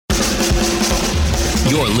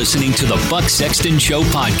You're listening to the Buck Sexton Show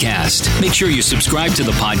podcast. Make sure you subscribe to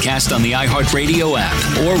the podcast on the iHeartRadio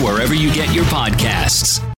app or wherever you get your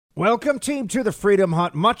podcasts. Welcome, team, to the Freedom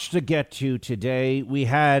Hut. Much to get to today. We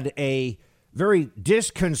had a very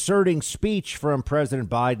disconcerting speech from President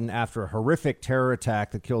Biden after a horrific terror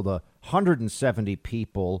attack that killed 170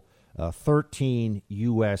 people, 13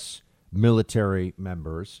 U.S. military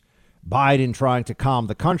members. Biden trying to calm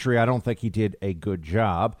the country. I don't think he did a good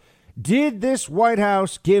job. Did this White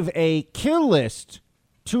House give a kill list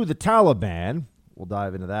to the Taliban? We'll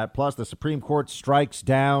dive into that. Plus, the Supreme Court strikes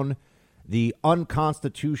down the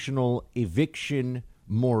unconstitutional eviction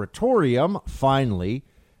moratorium, finally.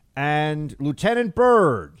 And Lieutenant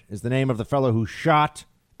Byrd is the name of the fellow who shot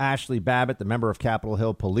Ashley Babbitt, the member of Capitol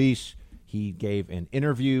Hill Police. He gave an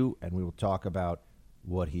interview, and we will talk about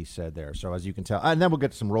what he said there. So as you can tell, and then we'll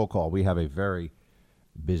get to some roll call. We have a very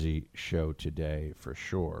busy show today for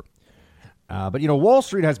sure. But, you know, Wall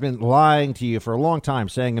Street has been lying to you for a long time,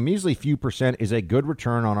 saying a measly few percent is a good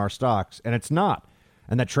return on our stocks, and it's not.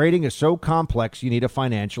 And that trading is so complex, you need a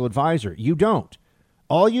financial advisor. You don't.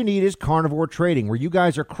 All you need is carnivore trading, where you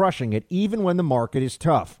guys are crushing it even when the market is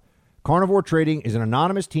tough. Carnivore trading is an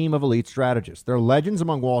anonymous team of elite strategists. They're legends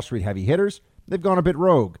among Wall Street heavy hitters. They've gone a bit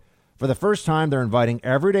rogue. For the first time, they're inviting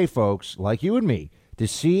everyday folks like you and me to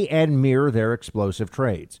see and mirror their explosive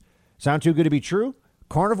trades. Sound too good to be true?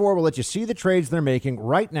 Carnivore will let you see the trades they're making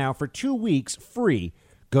right now for 2 weeks free.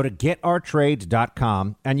 Go to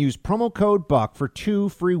getourtrades.com and use promo code BUCK for 2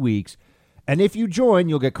 free weeks. And if you join,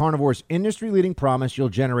 you'll get Carnivore's industry-leading promise you'll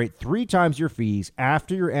generate 3 times your fees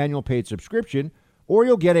after your annual paid subscription, or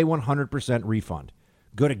you'll get a 100% refund.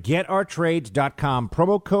 Go to getourtrades.com,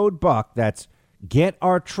 promo code BUCK. That's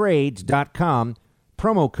getourtrades.com,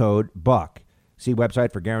 promo code BUCK. See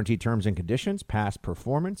website for guaranteed terms and conditions. Past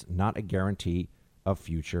performance, not a guarantee of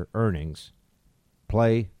future earnings.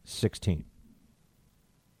 Play 16.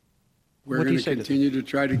 We're going to continue to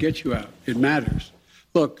try to get you out. It matters.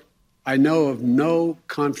 Look, I know of no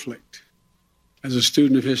conflict as a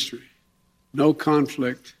student of history, no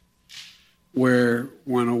conflict where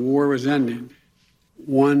when a war was ending,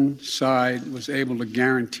 one side was able to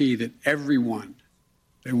guarantee that everyone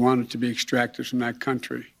they wanted to be extracted from that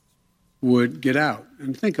country would get out.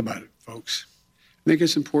 And think about it, folks. I think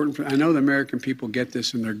it's important. I know the American people get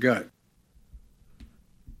this in their gut.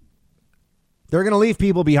 They're going to leave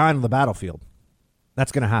people behind on the battlefield.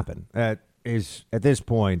 That's going to happen. That is, at this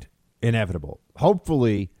point, inevitable.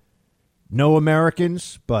 Hopefully, no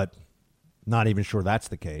Americans, but not even sure that's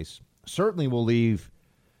the case. Certainly will leave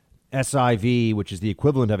SIV, which is the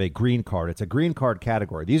equivalent of a green card. It's a green card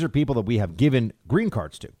category. These are people that we have given green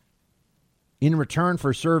cards to in return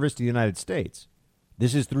for service to the United States.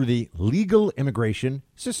 This is through the legal immigration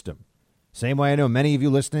system. Same way I know many of you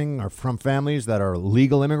listening are from families that are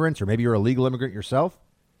legal immigrants, or maybe you're a legal immigrant yourself.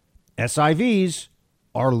 SIVs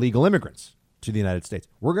are legal immigrants to the United States.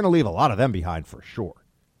 We're going to leave a lot of them behind for sure,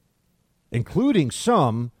 including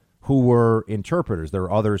some who were interpreters. There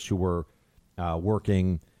are others who were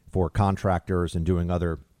working for contractors and doing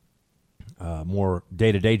other more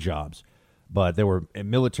day-to-day jobs. But there were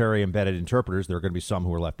military embedded interpreters. There are going to be some who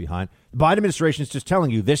were left behind. The Biden administration is just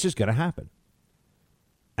telling you this is going to happen.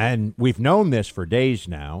 And we've known this for days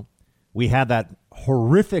now. We had that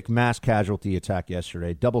horrific mass casualty attack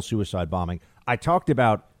yesterday, double suicide bombing. I talked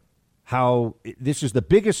about how this is the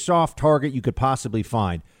biggest soft target you could possibly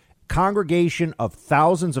find. Congregation of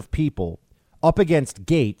thousands of people up against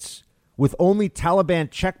gates with only Taliban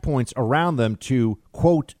checkpoints around them to,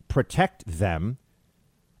 quote, protect them.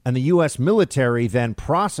 And the U.S. military then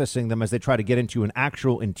processing them as they try to get into an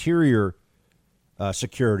actual interior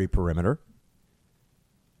security perimeter.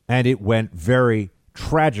 And it went very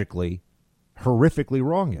tragically, horrifically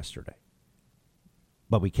wrong yesterday.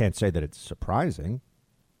 But we can't say that it's surprising.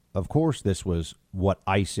 Of course, this was what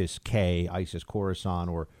ISIS-K, ISIS Khorasan,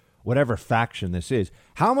 or whatever faction this is.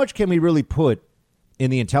 How much can we really put in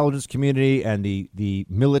the intelligence community and the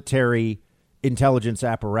military intelligence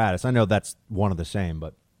apparatus? I know that's one of the same,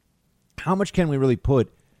 but how much can we really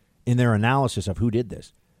put in their analysis of who did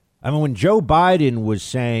this? I mean, when Joe Biden was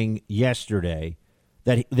saying yesterday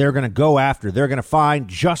that they're going to go after, they're going to find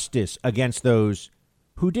justice against those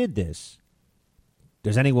who did this,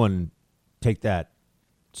 does anyone take that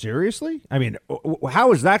seriously? I mean,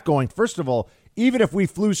 how is that going? First of all, even if we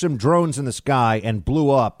flew some drones in the sky and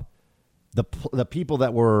blew up the people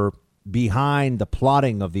that were behind the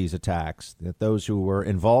plotting of these attacks, that those who were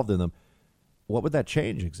involved in them, what would that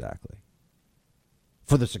change exactly?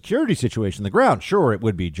 For the security situation on the ground, sure, it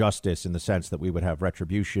would be justice in the sense that we would have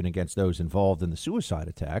retribution against those involved in the suicide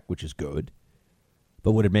attack, which is good.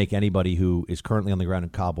 But would it make anybody who is currently on the ground in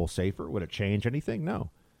Kabul safer? Would it change anything? No.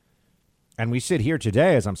 And we sit here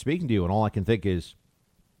today as I'm speaking to you, and all I can think is,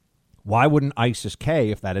 why wouldn't ISIS-K,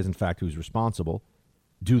 if that is in fact who's responsible,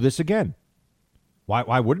 do this again?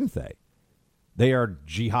 Why wouldn't they? They are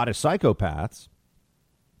jihadist psychopaths.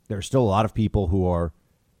 There are still a lot of people who are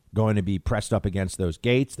going to be pressed up against those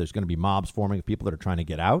gates. There's going to be mobs forming of people that are trying to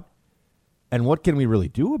get out. And what can we really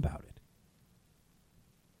do about it?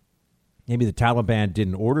 Maybe the Taliban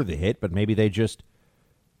didn't order the hit, but maybe they just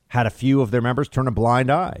had a few of their members turn a blind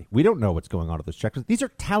eye. We don't know what's going on at those checkpoints. These are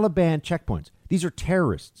Taliban checkpoints. These are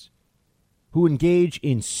terrorists who engage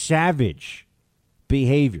in savage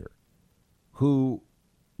behavior, who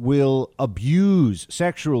will abuse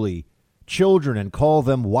sexually children and call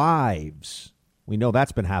them wives. We know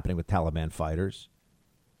that's been happening with Taliban fighters,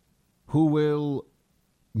 who will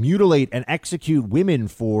mutilate and execute women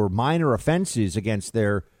for minor offenses against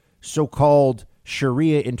their so-called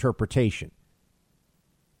Sharia interpretation.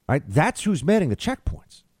 Right? That's who's manning the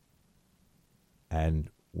checkpoints. And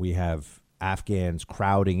we have Afghans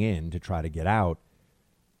crowding in to try to get out.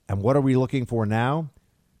 And what are we looking for now?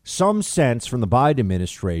 Some sense from the Biden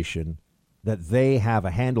administration that they have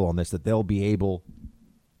a handle on this, that they'll be able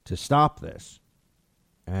to stop this.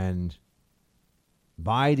 And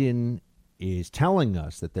Biden is telling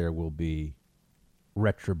us that there will be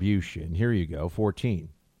retribution. Here you go, 14.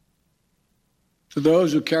 To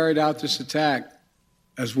those who carried out this attack,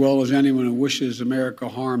 as well as anyone who wishes America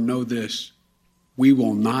harm, know this: we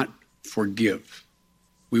will not forgive.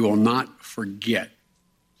 We will not forget.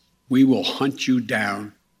 We will hunt you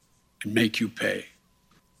down and make you pay.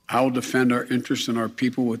 I will defend our interests and our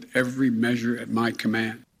people with every measure at my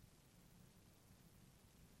command.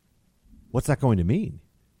 What's that going to mean?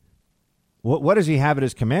 What does he have at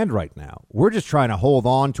his command right now? We're just trying to hold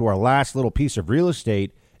on to our last little piece of real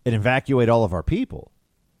estate and evacuate all of our people.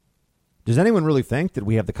 Does anyone really think that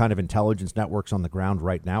we have the kind of intelligence networks on the ground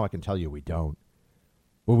right now? I can tell you we don't.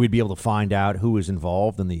 Where we'd be able to find out who is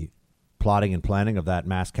involved in the plotting and planning of that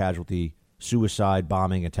mass casualty suicide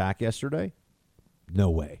bombing attack yesterday? No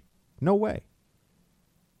way. No way.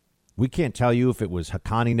 We can't tell you if it was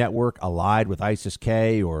Haqqani Network allied with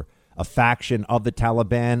ISIS-K, or a faction of the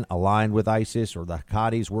Taliban aligned with ISIS, or the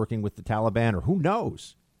Haqqanis working with the Taliban, or who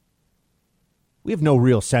knows. We have no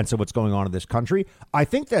real sense of what's going on in this country. I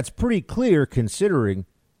think that's pretty clear, considering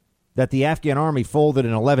that the Afghan army folded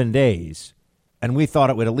in 11 days, and we thought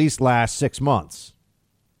it would at least last 6 months.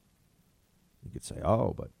 You could say,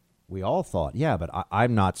 oh, but we all thought, yeah, but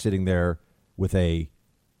I'm not sitting there with a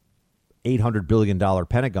 $800 billion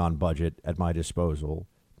Pentagon budget at my disposal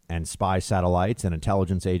and spy satellites and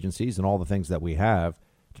intelligence agencies and all the things that we have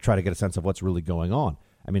to try to get a sense of what's really going on.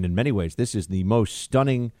 I mean, in many ways, this is the most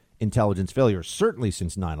stunning intelligence failure, certainly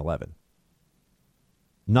since 9/11.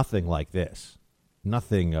 Nothing like this.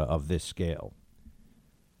 Nothing of this scale.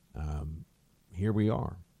 Here we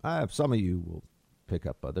are. Some of you will pick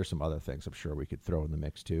up. There's some other things I'm sure we could throw in the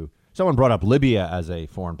mix, too. Someone brought up Libya as a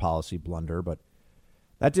foreign policy blunder, but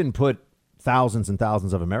that didn't put thousands and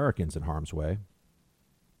thousands of Americans in harm's way.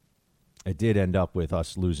 It did end up with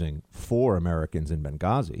us losing 4 Americans in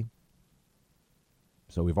Benghazi.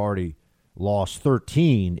 So we've already lost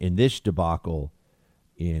 13 in this debacle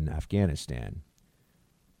in Afghanistan.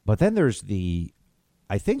 But then there's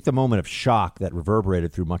I think the moment of shock that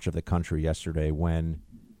reverberated through much of the country yesterday when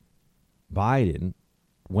Biden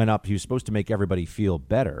went up. He was supposed to make everybody feel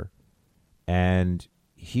better. And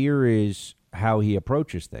here is how he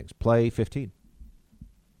approaches things. Play 15.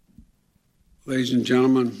 Ladies and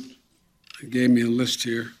gentlemen, they gave me a list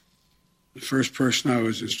here. The first person I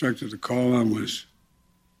was instructed to call on was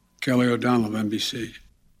Kelly O'Donnell of NBC.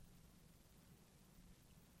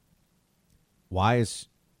 Why do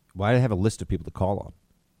they have a list of people to call on?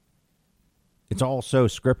 It's all so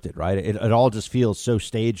scripted, right? It all just feels so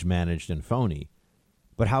stage managed and phony.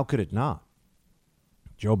 But how could it not?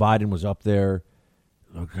 Joe Biden was up there,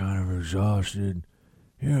 kind of exhausted,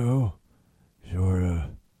 sort of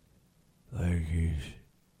like he's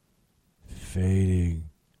fading,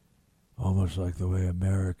 almost like the way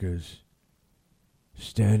America's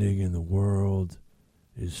standing in the world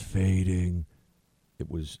is fading. It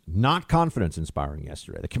was not confidence-inspiring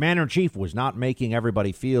yesterday. The commander-in-chief was not making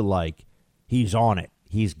everybody feel like he's on it.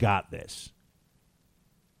 He's got this.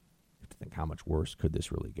 You have to think, how much worse could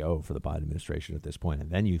this really go for the Biden administration at this point?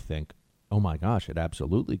 And then you think, oh my gosh, it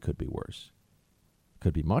absolutely could be worse.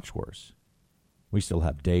 Could be much worse. We still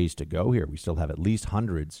have days to go here. We still have at least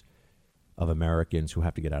hundreds of Americans who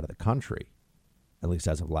have to get out of the country, at least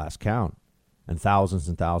as of last count, and thousands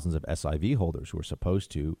of SIV holders who are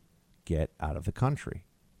supposed to get out of the country.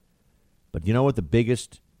 But you know what the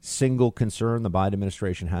biggest single concern the Biden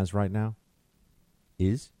administration has right now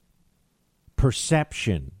is?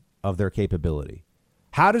 Perception of their capability.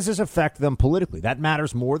 How does this affect them politically? That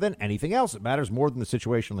matters more than anything else. It matters more than the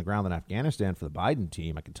situation on the ground in Afghanistan for the Biden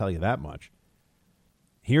team. I can tell you that much.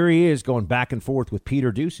 Here he is going back and forth with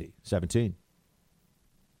Peter Doocy, 17.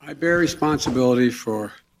 I bear responsibility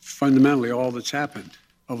for fundamentally all that's happened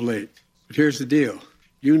of late. But here's the deal.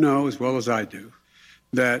 You know as well as I do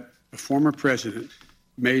that the former president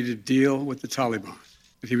made a deal with the Taliban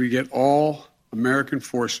that he would get all American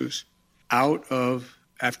forces out of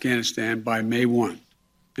Afghanistan by May 1.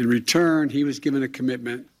 In return, he was given a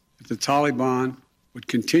commitment that the Taliban would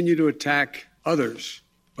continue to attack others,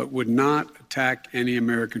 but would not attack any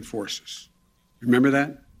American forces. Remember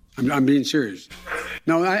that? I'm being serious.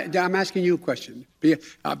 No, I'm asking you a question.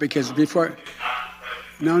 Because before...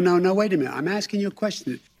 No, wait a minute. I'm asking you a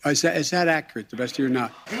question. Is that accurate, the best of your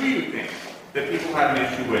knowledge? Do you think that people have an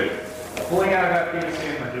issue with pulling out of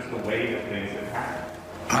Afghanistan or just the way that things have happened?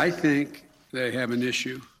 I think they have an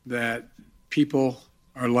issue that people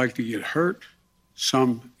are likely to get hurt.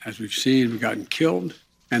 Some, as we've seen, have gotten killed,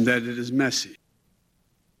 and that it is messy.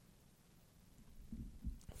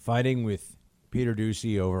 Fighting with Peter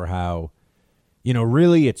Doocy over how,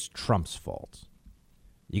 really it's Trump's fault.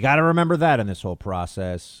 You got to remember that in this whole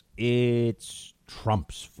process. It's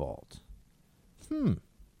Trump's fault.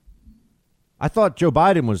 I thought Joe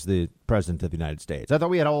Biden was the president of the United States. I thought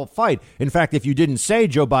we had a whole fight. In fact, if you didn't say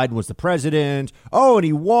Joe Biden was the president, and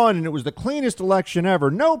he won, and it was the cleanest election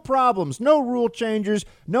ever, no problems, no rule changes,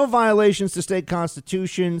 no violations to state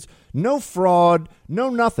constitutions, no fraud, no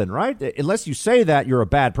nothing, right? Unless you say that, you're a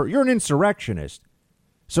bad person. You're an insurrectionist.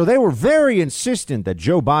 So they were very insistent that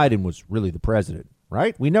Joe Biden was really the president,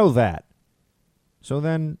 right? We know that. So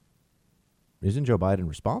then, isn't Joe Biden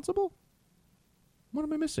responsible? What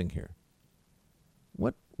am I missing here?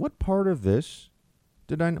 What part of this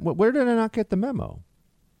where did I not get the memo?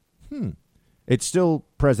 It's still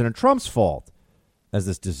President Trump's fault as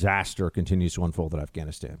this disaster continues to unfold in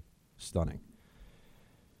Afghanistan. Stunning.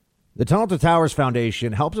 The Tunnel to Towers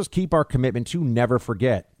Foundation helps us keep our commitment to never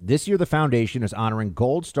forget. This year, the foundation is honoring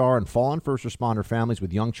Gold Star and fallen first responder families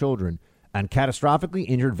with young children and catastrophically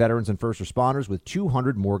injured veterans and first responders with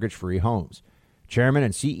 200 mortgage-free homes. Chairman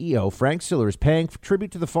and CEO Frank Siller is paying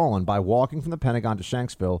tribute to the fallen by walking from the Pentagon to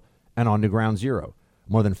Shanksville and on to Ground Zero.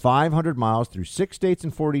 More than 500 miles through 6 states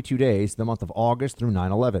in 42 days, the month of August through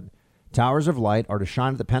 9/11. Towers of light are to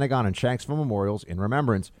shine at the Pentagon and Shanksville memorials in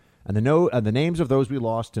remembrance, and the names of those we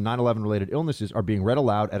lost to 9/11-related illnesses are being read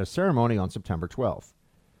aloud at a ceremony on September 12th.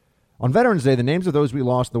 On Veterans Day, the names of those we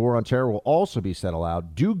lost in the War on Terror will also be said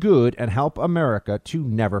aloud. Do good and help America to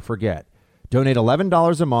never forget. Donate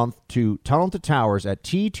 $11 a month to Tunnel to Towers at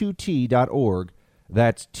T2T.org.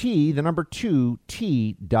 That's T, the number 2,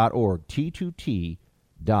 T.org. T2T.org.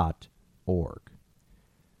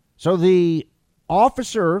 So the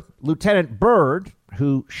officer, Lieutenant Byrd,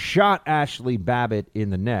 who shot Ashley Babbitt in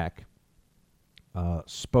the neck,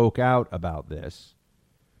 spoke out about this.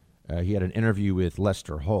 He had an interview with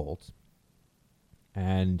Lester Holt.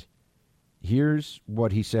 And here's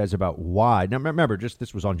what he says about why. Now, remember,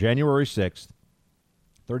 this was on January 6th.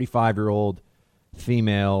 35-year-old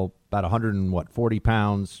female, about 140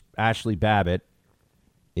 pounds, Ashley Babbitt,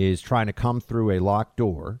 is trying to come through a locked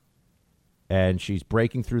door, and she's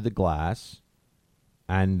breaking through the glass.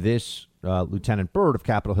 And this Lieutenant Byrd of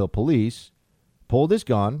Capitol Hill Police pulled his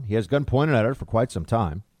gun. He has a gun pointed at her for quite some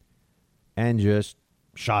time, and just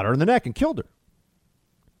shot her in the neck and killed her.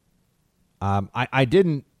 I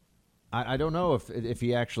don't know if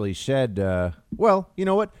he actually said, well, you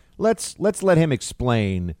know what? Let's let him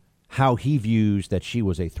explain how he views that she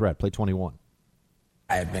was a threat. Play 21.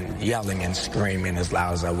 I had been yelling and screaming as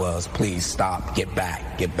loud as I was, please stop, get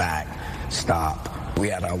back, stop. We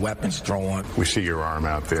had our weapons drawn. We see your arm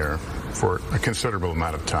out there for a considerable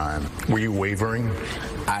amount of time. Were you wavering?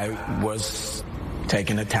 I was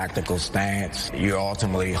taking a tactical stance. You're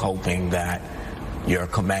ultimately hoping that your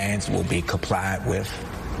commands will be complied with.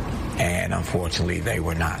 And unfortunately, they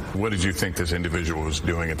were not. What did you think this individual was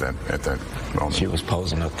doing at that moment? She was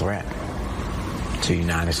posing a threat to the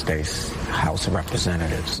United States House of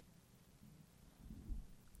Representatives.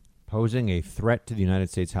 Posing a threat to the United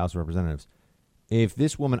States House of Representatives. If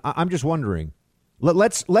this woman, I'm just wondering,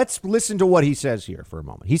 let's listen to what he says here for a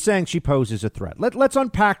moment. He's saying she poses a threat. Let's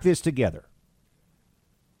unpack this together.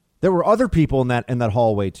 There were other people in that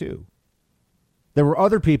hallway too. There were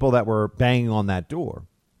other people that were banging on that door.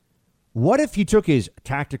 What if he took his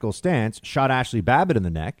tactical stance, shot Ashley Babbitt in the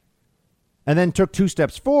neck, and then took 2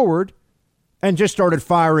 steps forward and just started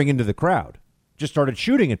firing into the crowd, just started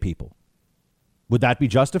shooting at people? Would that be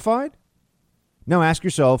justified? Now ask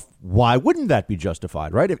yourself, why wouldn't that be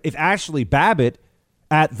justified, right? If Ashley Babbitt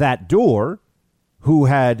at that door, who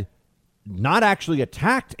had not actually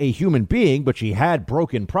attacked a human being, but she had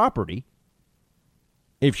broken property,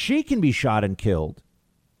 if she can be shot and killed,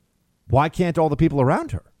 why can't all the people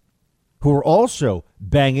around her who are also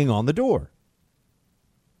banging on the door?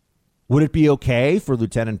 Would it be okay for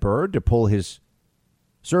Lieutenant Byrd to pull his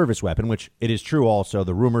service weapon, which it is true also,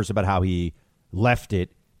 the rumors about how he left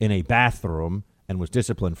it in a bathroom and was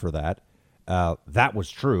disciplined for that, that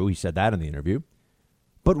was true. He said that in the interview.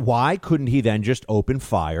 But why couldn't he then just open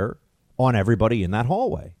fire on everybody in that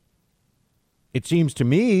hallway? It seems to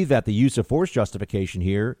me that the use of force justification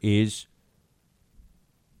here is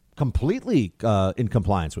completely in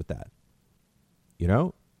compliance with that. You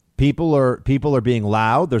know, people are being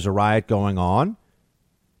loud. There's a riot going on.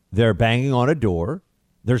 They're banging on a door.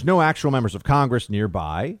 There's no actual members of Congress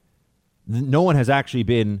nearby. No one has actually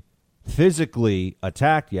been physically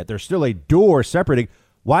attacked yet. There's still a door separating.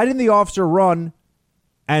 Why didn't the officer run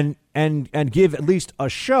and give at least a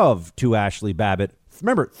shove to Ashley Babbitt?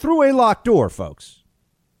 Remember, through a locked door, folks.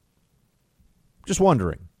 Just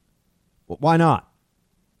wondering. Why not?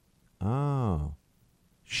 Oh.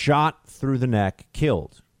 Shot through the neck,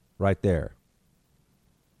 killed right there.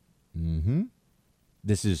 Mm-hmm.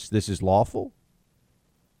 This is lawful.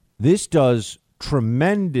 This does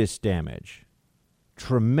tremendous damage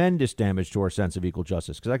to our sense of equal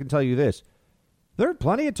justice. Because I can tell you this, there are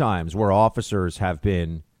plenty of times where officers have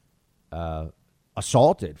been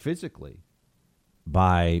assaulted physically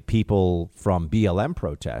by people from BLM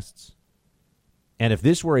protests. And if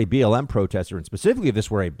this were a BLM protester, and specifically if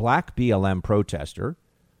this were a black BLM protester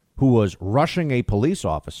who was rushing a police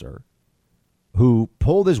officer who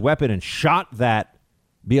pulled his weapon and shot that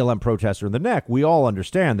BLM protester in the neck, we all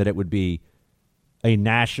understand that it would be a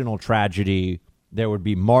national tragedy. There would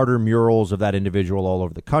be martyr murals of that individual all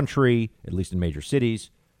over the country, at least in major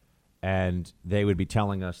cities. And they would be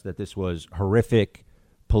telling us that this was horrific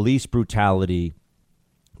police brutality,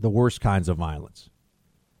 the worst kinds of violence.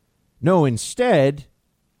 No, instead,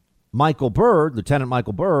 Lieutenant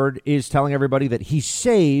Michael Byrd, is telling everybody that he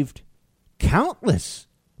saved countless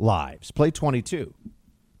lives. Play 22.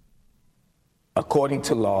 According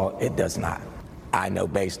to law, it does not. I know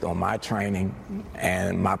based on my training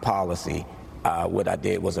and my policy, what I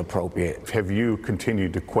did was appropriate. Have you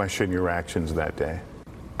continued to question your actions that day?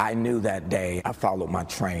 I knew that day. I followed my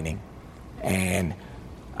training, and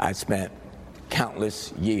I spent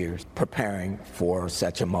countless years preparing for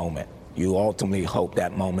such a moment. You ultimately hope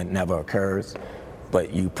that moment never occurs,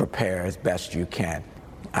 but you prepare as best you can.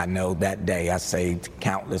 I know that day I saved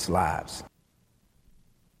countless lives.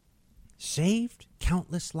 Saved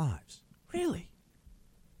countless lives. Really?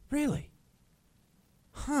 Really?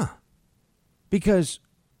 Huh. Because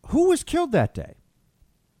who was killed that day?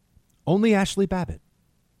 Only Ashley Babbitt.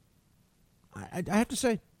 I have to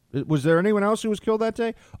say, was there anyone else who was killed that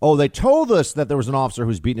day? Oh, they told us that there was an officer who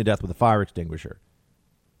was beaten to death with a fire extinguisher.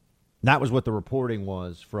 That was what the reporting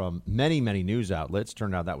was from many, many news outlets.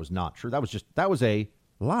 Turned out that was not true. That was a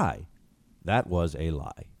lie. That was a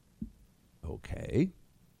lie. Okay.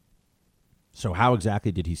 So how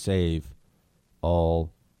exactly did he save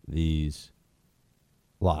all these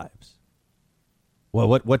lives? Well,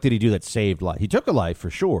 what did he do that saved life? He took a life for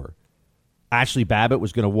sure. Ashley Babbitt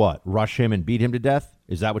was going to what? Rush him and beat him to death?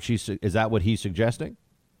 Is that what he's suggesting?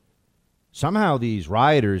 Somehow these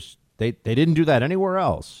rioters, they didn't do that anywhere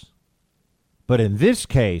else. But in this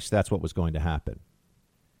case, that's what was going to happen.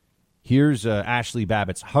 Here's Ashley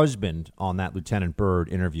Babbitt's husband on that Lieutenant Byrd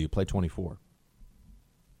interview. Play 24.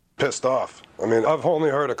 Pissed off. I mean, I've only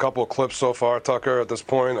heard a couple of clips so far, Tucker, at this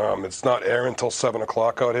point. It's not airing until 7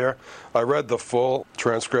 o'clock out here. I read the full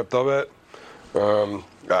transcript of it.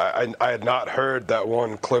 I had not heard that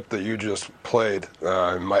one clip that you just played.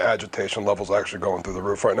 My agitation level's actually going through the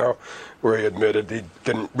roof right now, where he admitted he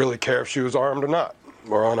didn't really care if she was armed or not,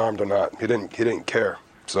 or unarmed or not. He didn't care.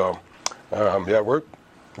 So, yeah, we're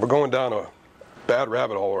going down a bad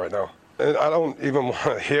rabbit hole right now. And I don't even want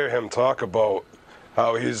to hear him talk about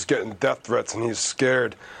how he's getting death threats and he's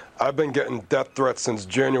scared. I've been getting death threats since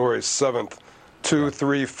January 7th, 2,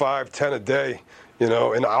 3, 5, 10 a day. You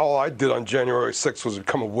know, and all I did on January 6th was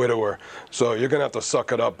become a widower. So you're going to have to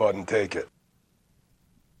suck it up, bud, and take it.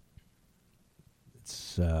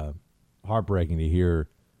 It's heartbreaking to hear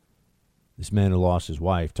this man who lost his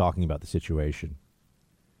wife talking about the situation.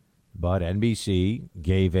 But NBC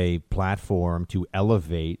gave a platform to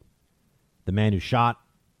elevate the man who shot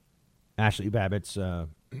Ashley Babbitt's,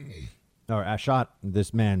 shot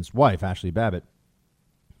this man's wife, Ashley Babbitt.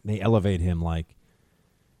 They elevate him like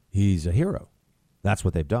he's a hero. That's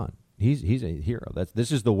what they've done. He's a hero.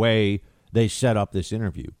 This is the way they set up this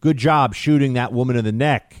interview. Good job shooting that woman in the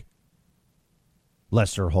neck,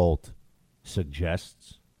 Lester Holt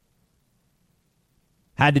suggests.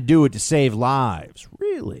 Had to do it to save lives.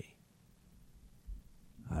 Really?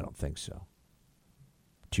 I don't think so.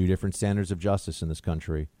 Two different standards of justice in this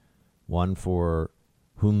country. One for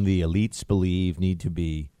whom the elites believe need to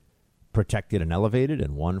be protected and elevated,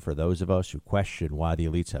 and one for those of us who question why the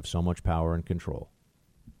elites have so much power and control.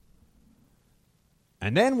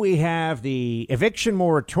 And then we have the eviction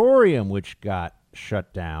moratorium, which got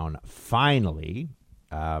shut down finally.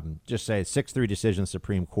 Just say 6-3 decision,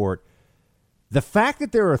 Supreme Court. The fact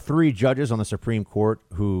that there are 3 judges on the Supreme Court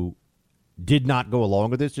who did not go along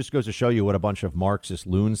with this just goes to show you what a bunch of Marxist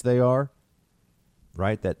loons they are,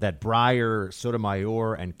 right? That Breyer,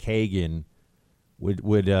 Sotomayor, and Kagan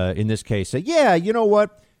would in this case say, yeah, you know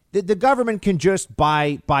what? The government can just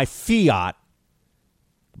by fiat,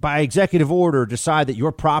 by executive order, decide that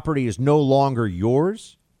your property is no longer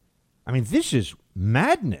yours. I mean, this is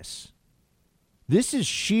madness. This is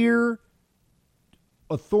sheer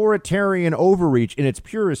authoritarian overreach in its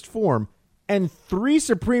purest form. And 3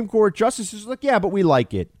 Supreme Court justices are like, yeah, but we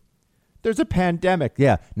like it. There's a pandemic.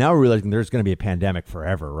 Yeah, now we're realizing there's going to be a pandemic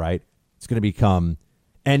forever, right? It's going to become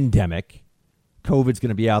endemic. COVID's going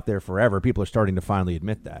to be out there forever. People are starting to finally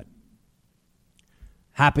admit that.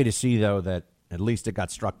 Happy to see, though, that at least it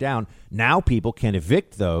got struck down. Now people can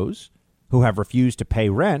evict those who have refused to pay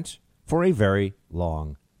rent for a very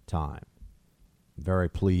long time. Very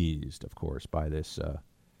pleased, of course, by this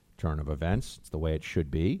turn of events. It's the way it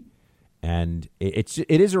should be. And it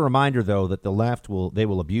is a reminder, though, that the left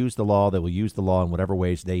will abuse the law. They will use the law in whatever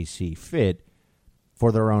ways they see fit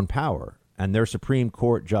for their own power. And their Supreme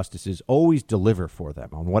Court justices always deliver for them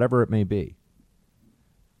on whatever it may be.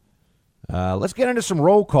 Let's get into some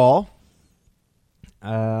roll call.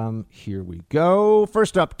 Here we go.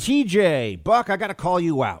 First up, TJ. Buck, I got to call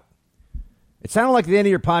you out. It sounded like at the end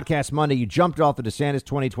of your podcast Monday, you jumped off the DeSantis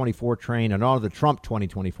 2024 train and onto the Trump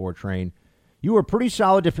 2024 train. You were a pretty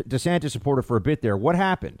solid DeSantis supporter for a bit there. What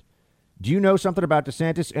happened? Do you know something about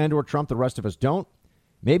DeSantis and or Trump the rest of us don't?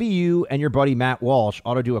 Maybe you and your buddy Matt Walsh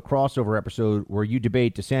ought to do a crossover episode where you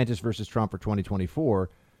debate DeSantis versus Trump for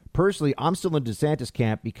 2024. Personally, I'm still in DeSantis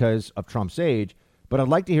camp because of Trump's age, but I'd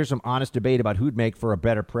like to hear some honest debate about who'd make for a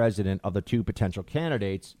better president of the 2 potential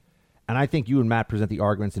candidates. And I think you and Matt present the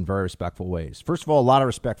arguments in very respectful ways. First of all, a lot of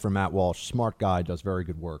respect for Matt Walsh. Smart guy, does very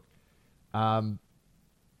good work. I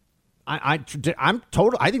think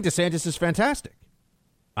DeSantis is fantastic.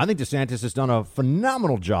 I think DeSantis has done a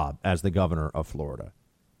phenomenal job as the governor of Florida.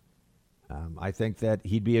 I think that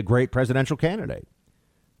he'd be a great presidential candidate.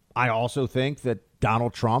 I also think that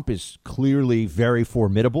Donald Trump is clearly very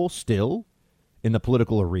formidable still in the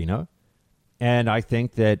political arena. And I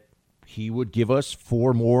think that he would give us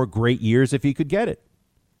 4 more great years if he could get it.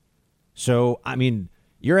 So, I mean,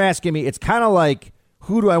 you're asking me, it's kind of like,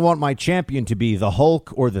 who do I want my champion to be, the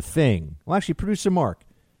Hulk or the Thing? Well, actually, producer Mark,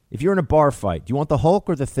 if you're in a bar fight, do you want the Hulk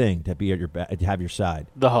or the Thing to be at to have your side?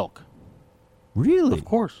 The Hulk. Really? Of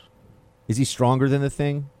course. Is he stronger than the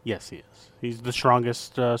Thing? Yes, he is. He's the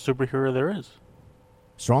strongest superhero there is.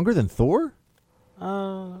 Stronger than Thor?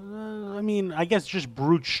 I mean, I guess just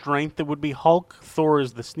brute strength, it would be Hulk. Thor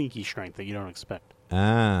is the sneaky strength that you don't expect.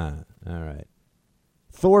 Ah, all right.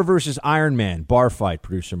 Thor versus Iron Man, bar fight,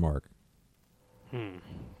 producer Mark. Well,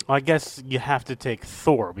 I guess you have to take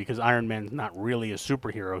Thor because Iron Man's not really a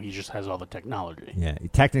superhero. He just has all the technology. Yeah,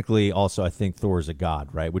 technically, also, I think Thor is a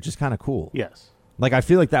god, right? Which is kind of cool. Yes. Like, I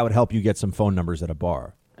feel like that would help you get some phone numbers at a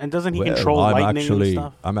bar. And doesn't he control lightning and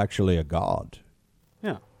stuff? I'm actually a god.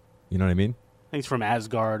 Yeah. You know what I mean? He's from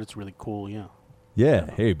Asgard. It's really cool, yeah.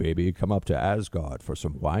 Yeah. Hey, baby, come up to Asgard for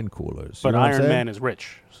some wine coolers. But you know Iron Man is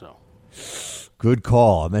rich, so. Good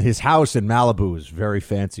call. And then his house in Malibu is very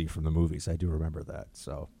fancy from the movies. I do remember that.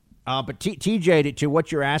 So, but TJ, to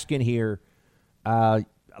what you're asking here,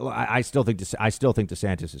 I still think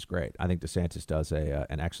DeSantis is great. I think DeSantis does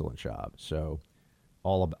an excellent job. So,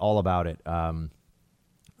 all about it.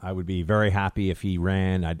 I would be very happy if he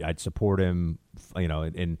ran. I'd support him. You know,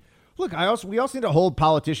 and look, we also need to hold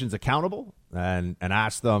politicians accountable and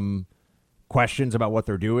ask them questions about what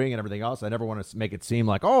they're doing and everything else. I never want to make it seem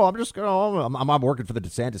like, oh, I'm working for the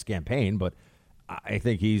DeSantis campaign, but I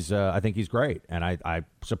think he's great, and I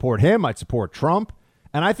support him. I support Trump,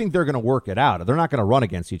 and I think they're going to work it out. They're not going to run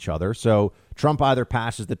against each other. So Trump either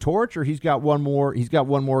passes the torch or he's got one more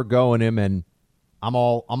go in him, and I'm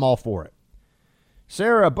all for it.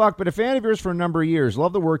 Sarah, Buck, been a fan of yours for a number of years.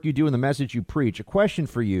 Love the work you do and the message you preach. A question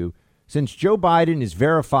for you. Since Joe Biden is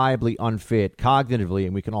verifiably unfit cognitively,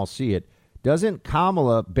 and we can all see it, Doesn't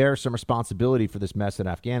Kamala bear some responsibility for this mess in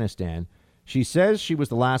Afghanistan? She says she was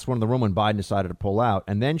the last one in the room when Biden decided to pull out,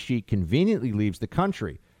 and then she conveniently leaves the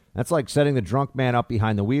country. That's like setting the drunk man up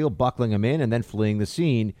behind the wheel, buckling him in, and then fleeing the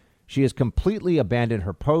scene. She has completely abandoned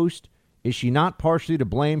her post. Is she not partially to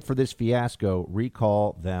blame for this fiasco?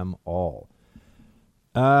 Recall them all.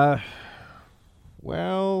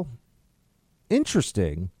 Well,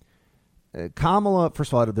 interesting. Kamala,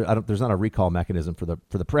 first of all, there's not a recall mechanism for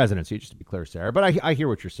the presidency, just to be clear, Sarah. But I hear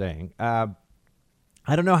what you're saying.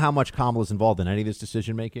 I don't know how much Kamala is involved in any of this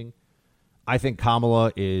decision making. I think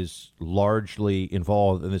Kamala is largely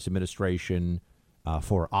involved in this administration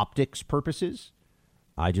for optics purposes.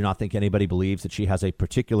 I do not think anybody believes that she has a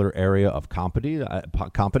particular area of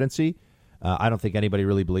competency. I don't think anybody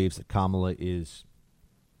really believes that Kamala is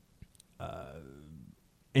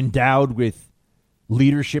endowed with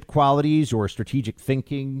leadership qualities or strategic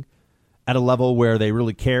thinking at a level where they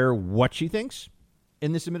really care what she thinks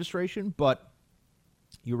in this administration. But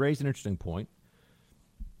you raise an interesting point.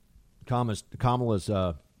 Kamala's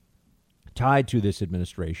tied to this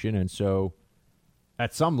administration, and so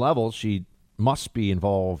at some level she must be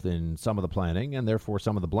involved in some of the planning and therefore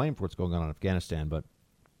some of the blame for what's going on in Afghanistan. But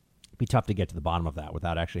it'd be tough to get to the bottom of that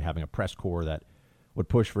without actually having a press corps that would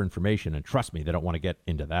push for information. And trust me, they don't want to get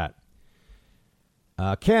into that.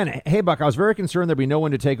 Ken, hey, Buck, I was very concerned there'd be no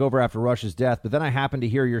one to take over after Rush's death, but then I happened to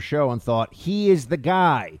hear your show and thought, he is the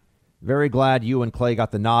guy. Very glad you and Clay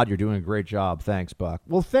got the nod. You're doing a great job. Thanks, Buck.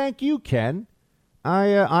 Well, thank you, Ken.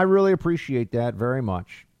 I really appreciate that very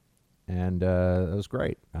much. And that was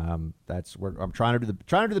great. That's where I'm trying to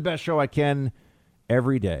do the best show I can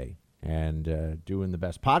every day, and doing the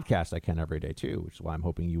best podcast I can every day, too, which is why I'm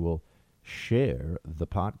hoping you will share the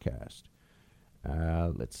podcast.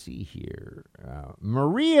 Let's see here.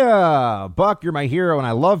 Maria, Buck, you're my hero, and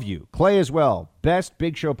I love you. Clay as well. Best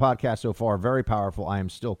Big Show podcast so far. Very powerful. I am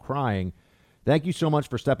still crying. Thank you so much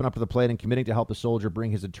for stepping up to the plate and committing to help the soldier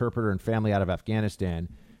bring his interpreter and family out of Afghanistan.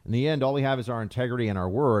 In the end, all we have is our integrity and our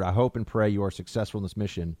word. I hope and pray you are successful in this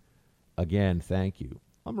mission. Again, thank you.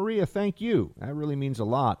 Well, Maria, thank you. That really means a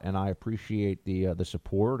lot, and I appreciate the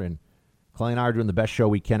support. And Clay and I are doing the best show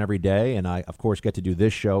we can every day, and I, of course, get to do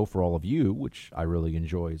this show for all of you, which I really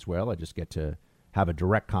enjoy as well. I just get to have a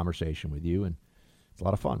direct conversation with you, and it's a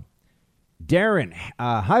lot of fun. Darren,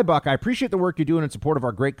 hi, Buck. I appreciate the work you're doing in support of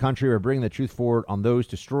our great country or bringing the truth forward on those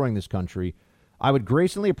destroying this country. I would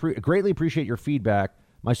greatly appreciate your feedback.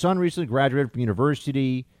 My son recently graduated from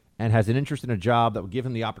university and has an interest in a job that would give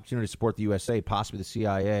him the opportunity to support the USA, possibly the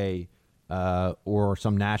CIA, or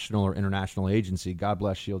some national or international agency. God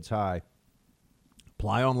bless Shields High.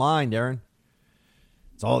 Apply online, Darren.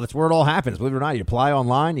 That's where it all happens. Believe it or not, you apply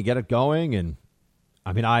online, you get it going, and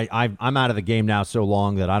I mean, I'm out of the game now so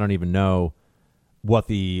long that I don't even know what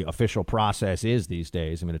the official process is these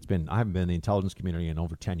days. I mean, I haven't been in the intelligence community in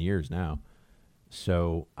over 10 years now,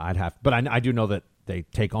 so but I do know that they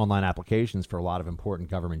take online applications for a lot of important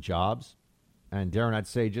government jobs. And Darren, I'd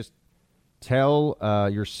say just tell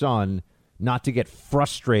your son not to get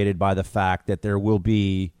frustrated by the fact that there will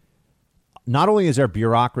be. Not only is there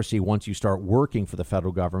bureaucracy once you start working for the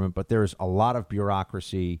federal government, but there's a lot of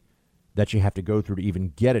bureaucracy that you have to go through to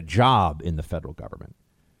even get a job in the federal government.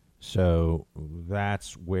 So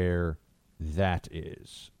that's where that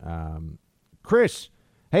is. Chris,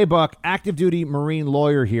 hey, Buck, active duty Marine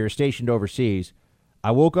lawyer here, stationed overseas. I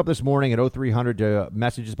woke up this morning at 0300 to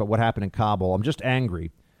messages about what happened in Kabul. I'm just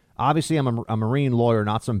angry. Obviously, I'm a Marine lawyer,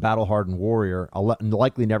 not some battle-hardened warrior. I'll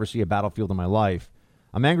likely never see a battlefield in my life.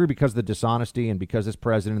 I'm angry because of the dishonesty and because this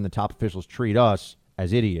president and the top officials treat us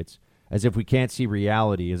as idiots, as if we can't see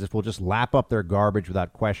reality, as if we'll just lap up their garbage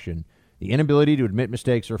without question. The inability to admit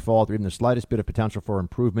mistakes or fault or even the slightest bit of potential for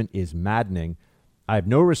improvement is maddening. I have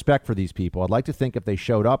no respect for these people. I'd like to think if they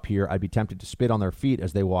showed up here, I'd be tempted to spit on their feet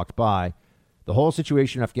as they walked by. The whole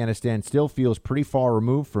situation in Afghanistan still feels pretty far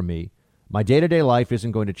removed from me. My day-to-day life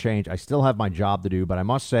isn't going to change. I still have my job to do, but I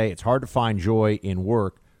must say it's hard to find joy in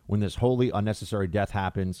work when this wholly unnecessary death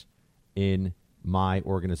happens in my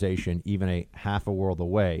organization, even a half a world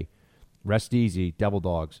away. Rest easy, Devil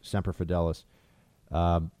Dogs, Semper Fidelis.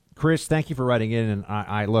 Chris, thank you for writing in. And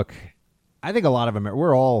I think a lot of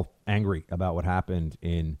we're all angry about what happened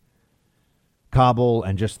in Kabul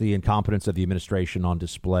and just the incompetence of the administration on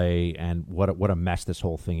display and what a mess this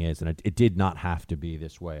whole thing is. And it did not have to be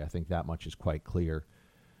this way. I think that much is quite clear.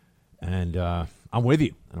 And I'm with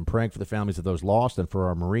you. And I'm praying for the families of those lost and for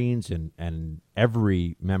our Marines and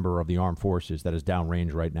every member of the armed forces that is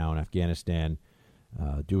downrange right now in Afghanistan,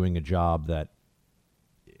 doing a job that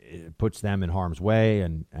puts them in harm's way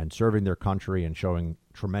and serving their country and showing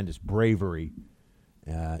tremendous bravery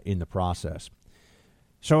in the process.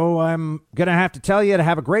 So I'm going to have to tell you to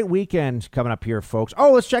have a great weekend coming up here, folks.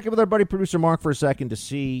 Oh, let's check in with our buddy, Producer Mark, for a second to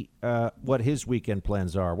see what his weekend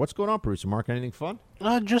plans are. What's going on, Producer Mark? Anything fun?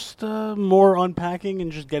 Just more unpacking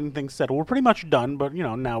and just getting things settled. We're pretty much done, but,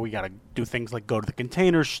 now we got to do things like go to the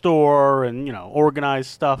container store and, organize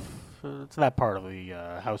stuff. It's that part of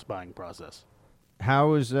the house buying process.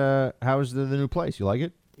 How's the new place? You like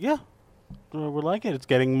it? Yeah. We like it. It's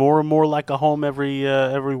getting more and more like a home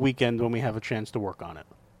every weekend when we have a chance to work on it.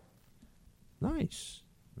 Nice.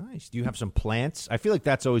 Do you have some plants? I feel like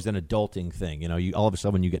that's always an adulting thing. You all of a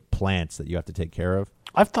sudden you get plants that you have to take care of.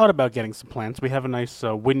 I've thought about getting some plants. We have a nice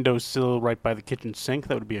windowsill right by the kitchen sink.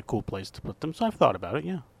 That would be a cool place to put them. So I've thought about it,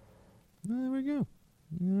 yeah. There we go.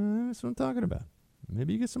 That's what I'm talking about.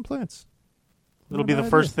 Maybe you get some plants. It'll be the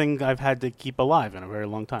first thing I've had to keep alive in a very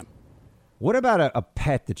long time. What about a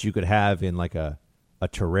pet that you could have in like a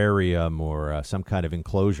terrarium or some kind of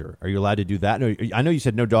enclosure? Are you allowed to do that? No, I know you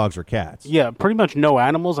said no dogs or cats. Yeah, pretty much no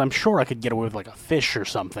animals. I'm sure I could get away with like a fish or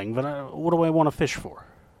something, but what do I want a fish for?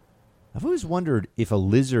 I've always wondered if a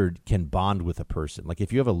lizard can bond with a person. Like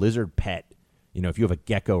if you have a lizard pet, if you have a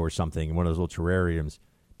gecko or something in one of those little terrariums,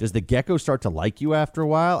 does the gecko start to like you after a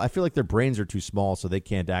while? I feel like their brains are too small, so they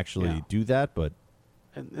can't actually do that, but...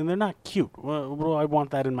 And they're not cute. What do I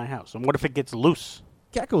want that in my house? And what if it gets loose?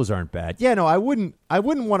 Geckos aren't bad. Yeah, no, I wouldn't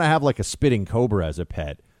want to have like a spitting cobra as a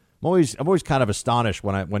pet. I'm always kind of astonished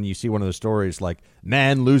when you see one of those stories like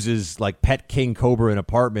man loses like pet king cobra in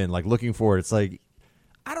apartment, like looking for it. It's like,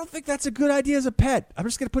 I don't think that's a good idea as a pet. I'm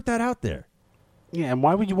just going to put that out there. Yeah, and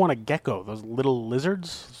why would you want a gecko? Those little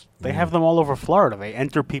lizards? They have them all over Florida. They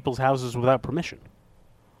enter people's houses without permission.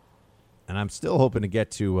 And I'm still hoping to get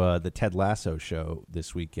to the Ted Lasso show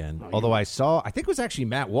this weekend. Although I think it was actually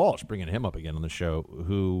Matt Walsh, bringing him up again on the show,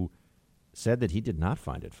 who said that he did not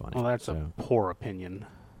find it funny. Well, that's a poor opinion.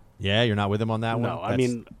 Yeah, you're not with him on that one? No, I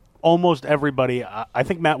mean, almost everybody. I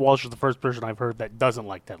think Matt Walsh is the first person I've heard that doesn't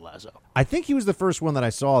like Ted Lasso. I think he was the first one that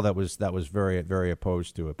I saw that was very, very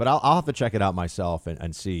opposed to it. But I'll have to check it out myself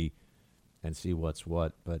and see what's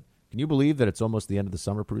what. But can you believe that it's almost the end of the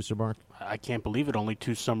summer, Producer Mark? I can't believe it. Only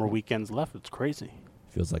 2 summer weekends left. It's crazy.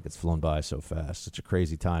 Feels like it's flown by so fast. Such a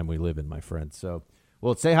crazy time we live in, my friend. So,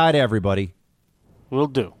 well, say hi to everybody. Will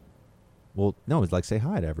do. Well, no, it's like say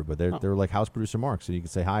hi to everybody. They're like House Producer Mark, so you can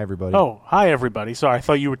say hi, everybody. Oh, hi, everybody. Sorry, I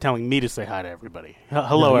thought you were telling me to say hi to everybody.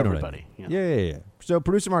 Hello, everybody. I mean. Yeah. So,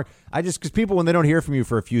 Producer Mark, because people, when they don't hear from you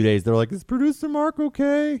for a few days, they're like, is Producer Mark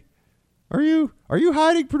okay? Are you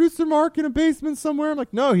hiding Producer Mark in a basement somewhere? I'm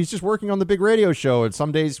like, no, he's just working on the big radio show, and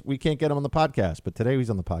some days we can't get him on the podcast, but today he's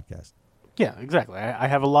on the podcast. Yeah, exactly. I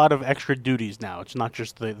have a lot of extra duties now. It's not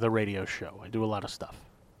just the radio show. I do a lot of stuff.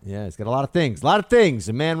 Yeah, he's got a lot of things.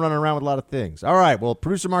 A man running around with a lot of things. All right, well,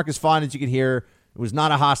 Producer Mark is fine, as you can hear. It was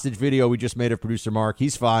not a hostage video we just made of Producer Mark.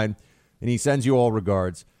 He's fine, and he sends you all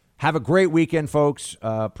regards. Have a great weekend, folks.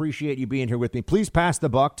 Appreciate you being here with me. Please pass the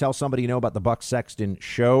buck. Tell somebody you know about the Buck Sexton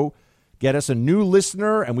Show. Get us a new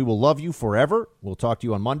listener, and we will love you forever. We'll talk to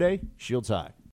you on Monday. Shields high.